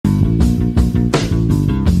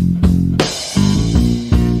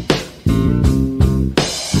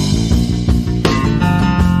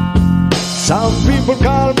people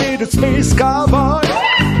call me the space cowboy.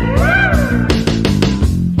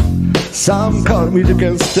 Some call me the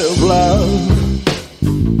gangster of love.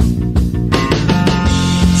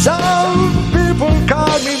 Some people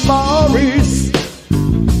call me Maurice,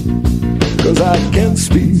 'cause I can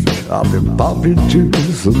speak of the bumping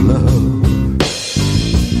juice of love.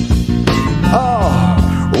 Oh,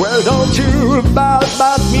 well, don't you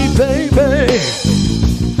about me, baby.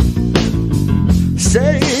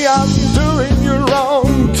 Say I'm doing you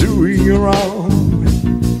wrong, doing you wrong.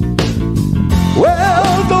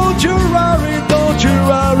 Well, don't you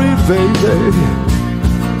worry, baby.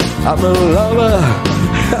 I'm a lover.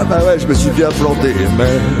 Ah bah ouais, je me suis bien planté,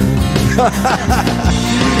 mais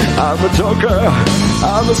I'm a joker,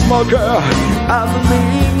 I'm a smoker, I'm a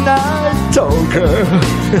midnight talker.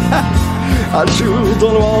 I sure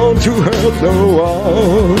don't want to hurt no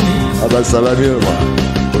one. Ah bah ça va mieux, moi.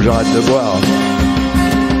 Faut que j'arrête de boire.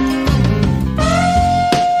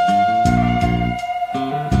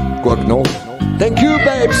 Quoique non. Thank you,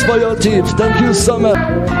 babes, for your tips. Thank you so much.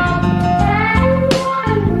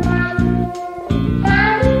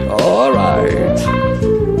 All right.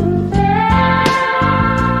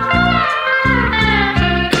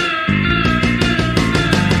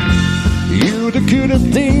 You the cutest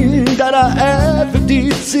thing that I ever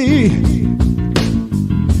did see.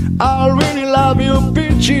 I really love you,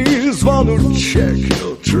 bitches. Want to check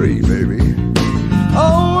your tree, baby.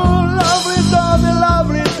 Oh, lovely, lovely,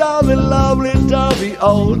 lovely, lovely, lovely, lovely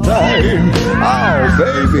old time. Oh,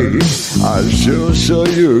 baby, I'll sure show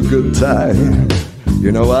you a good time.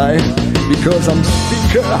 You know why? Because I'm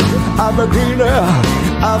speaker, I'm a greener,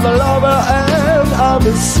 I'm a lover, and I'm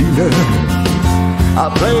a singer. I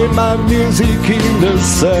play my music in the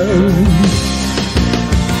sun.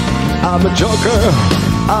 I'm a joker,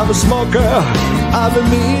 I'm a smoker, I'm a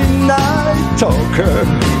midnight talker.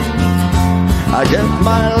 I get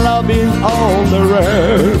my loving on the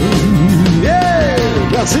run. Yeah!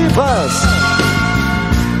 Merci, Prince!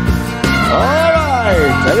 Alright!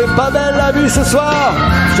 Elle est pas belle la vie ce soir,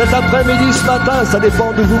 cet après-midi, ce matin, ça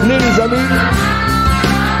dépend d'où vous venez, les amis.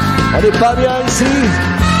 On n'est pas bien ici?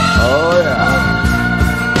 Oh yeah!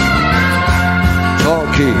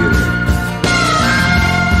 Tranquille.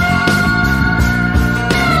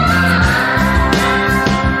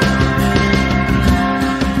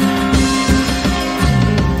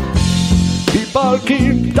 People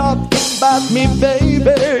keep talking about me,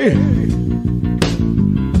 baby.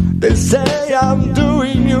 They say I'm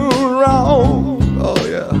doing you wrong. Oh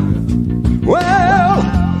yeah. Well,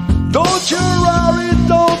 don't you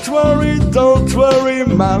worry,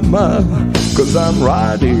 mama, 'cause I'm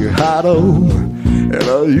riding hard on and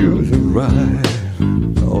I'll use it right.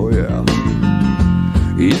 Oh yeah.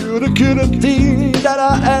 You're the cutest thing that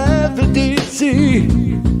I ever did see.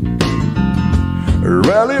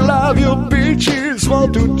 Really love you, bitches.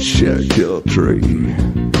 Want to check your tree.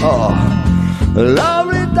 Oh,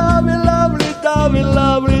 lovely, lovely, lovely, lovely,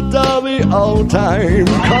 lovely, lovely old time.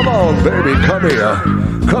 Come on, baby, come here.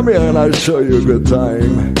 Come here and I'll show you a good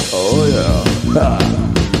time. Oh yeah.